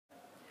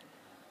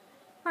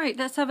Right,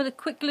 let's have a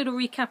quick little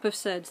recap of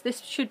Surds.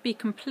 This should be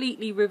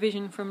completely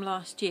revision from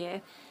last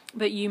year,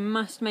 but you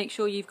must make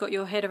sure you've got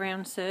your head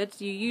around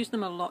Surds. You use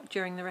them a lot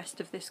during the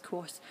rest of this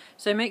course,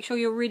 so make sure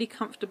you're really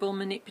comfortable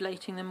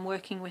manipulating them,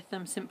 working with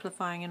them,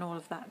 simplifying and all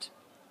of that.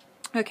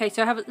 Okay,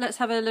 so let's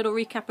have a little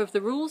recap of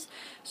the rules.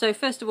 So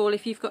first of all,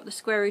 if you've got the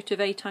square root of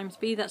a times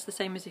b, that's the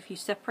same as if you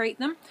separate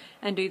them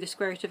and do the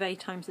square root of a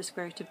times the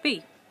square root of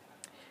b.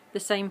 The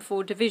same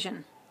for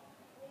division.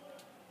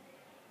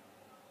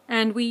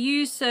 And we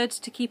use Surds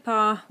to keep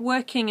our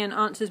working and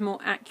answers more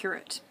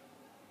accurate.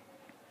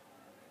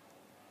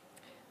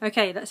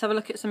 Okay, let's have a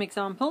look at some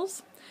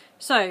examples.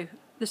 So,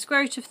 the square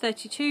root of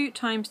 32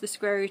 times the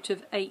square root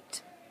of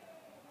 8.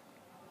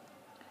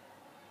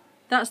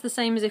 That's the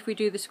same as if we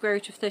do the square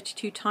root of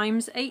 32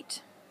 times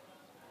 8,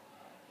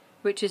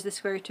 which is the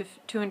square root of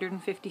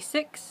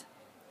 256,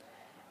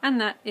 and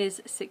that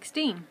is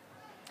 16.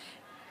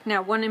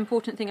 Now, one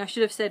important thing I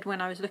should have said when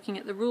I was looking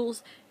at the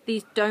rules,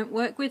 these don't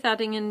work with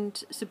adding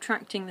and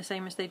subtracting the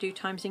same as they do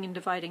timesing and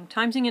dividing.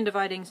 Timesing and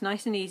dividing is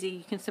nice and easy,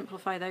 you can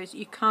simplify those.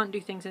 You can't do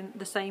things in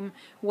the same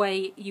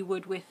way you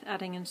would with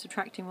adding and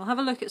subtracting. We'll have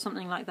a look at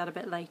something like that a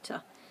bit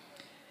later.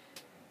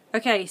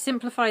 Okay,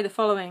 simplify the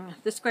following.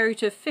 The square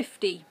root of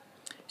 50.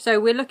 So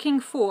we're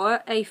looking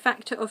for a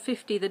factor of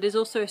 50 that is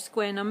also a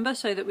square number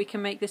so that we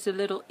can make this a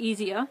little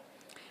easier.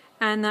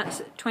 And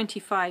that's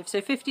 25.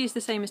 So 50 is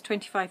the same as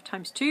 25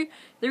 times 2.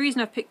 The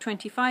reason I've picked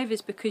 25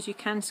 is because you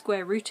can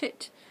square root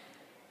it.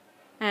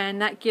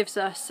 And that gives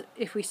us,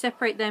 if we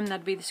separate them,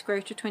 that'd be the square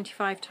root of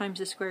 25 times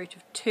the square root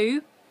of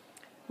 2,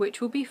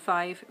 which will be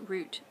 5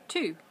 root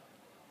 2.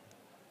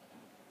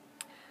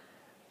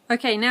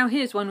 Okay, now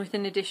here's one with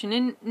an addition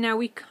in. Now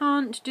we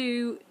can't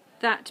do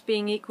that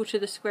being equal to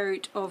the square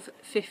root of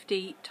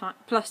 50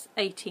 plus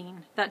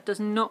 18. That does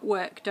not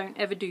work, don't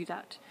ever do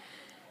that.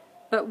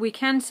 But we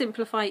can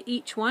simplify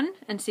each one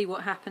and see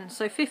what happens.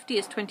 So 50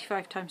 is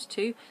 25 times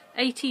 2,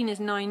 18 is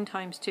 9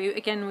 times 2.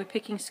 Again, we're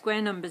picking square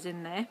numbers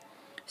in there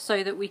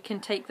so that we can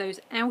take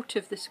those out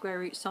of the square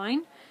root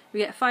sign.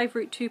 We get 5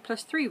 root 2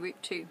 plus 3 root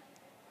 2,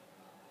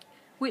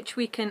 which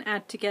we can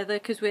add together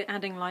because we're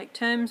adding like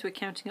terms. We're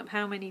counting up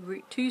how many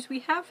root 2's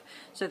we have,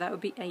 so that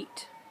would be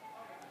 8.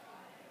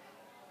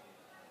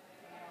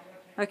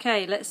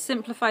 Okay, let's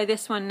simplify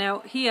this one. Now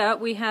here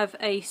we have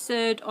a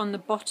surd on the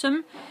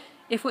bottom.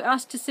 If we're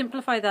asked to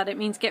simplify that, it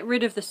means get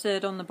rid of the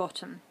surd on the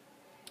bottom.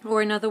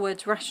 Or in other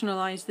words,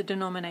 rationalize the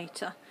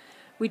denominator.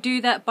 We do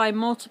that by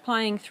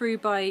multiplying through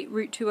by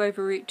root 2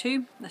 over root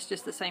 2. That's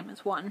just the same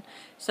as 1.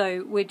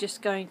 So we're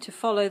just going to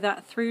follow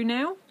that through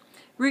now.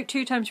 Root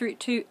 2 times root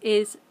 2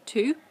 is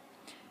 2.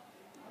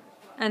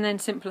 And then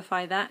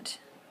simplify that.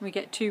 We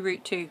get 2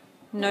 root 2.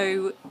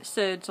 No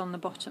surds on the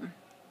bottom.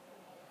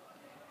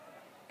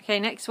 Okay,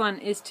 next one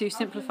is to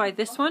simplify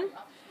this one.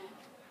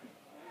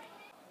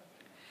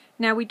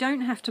 Now we don't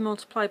have to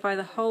multiply by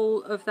the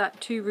whole of that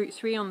 2 root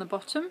 3 on the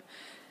bottom.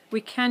 We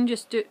can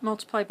just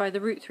multiply by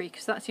the root 3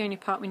 because that's the only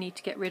part we need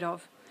to get rid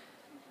of.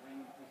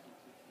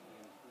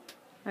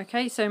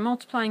 Okay, so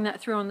multiplying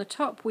that through on the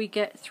top we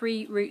get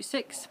 3 root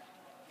 6,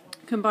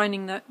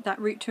 combining that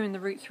root 2 and the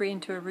root 3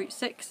 into a root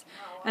 6.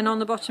 And on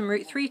the bottom,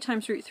 root 3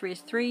 times root 3 is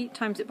 3,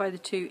 times it by the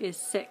 2 is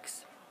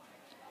 6.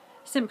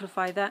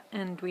 Simplify that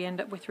and we end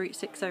up with root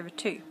 6 over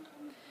 2.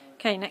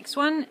 Okay, next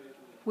one.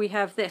 We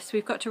have this.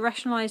 We've got to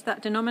rationalize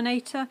that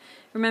denominator.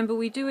 Remember,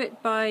 we do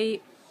it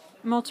by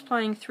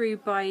multiplying through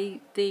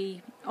by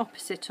the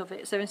opposite of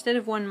it. So instead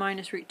of 1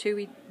 minus root 2,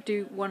 we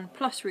do 1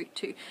 plus root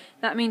 2.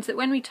 That means that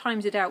when we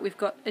times it out, we've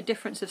got a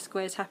difference of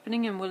squares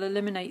happening and we'll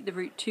eliminate the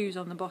root 2's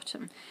on the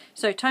bottom.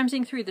 So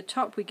timesing through the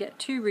top, we get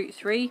 2 root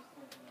 3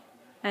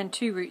 and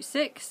 2 root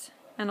 6.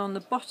 And on the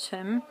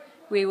bottom,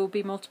 we will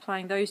be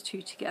multiplying those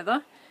two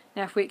together.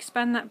 Now if we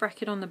expand that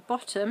bracket on the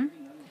bottom,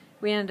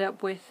 we end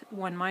up with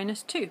 1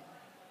 minus 2.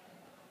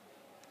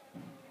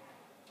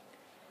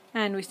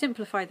 And we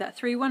simplify that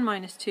through. 1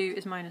 minus 2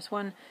 is minus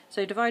 1,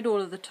 so divide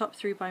all of the top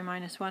through by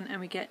minus 1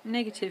 and we get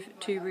negative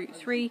 2 root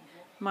 3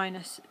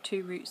 minus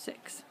 2 root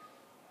 6.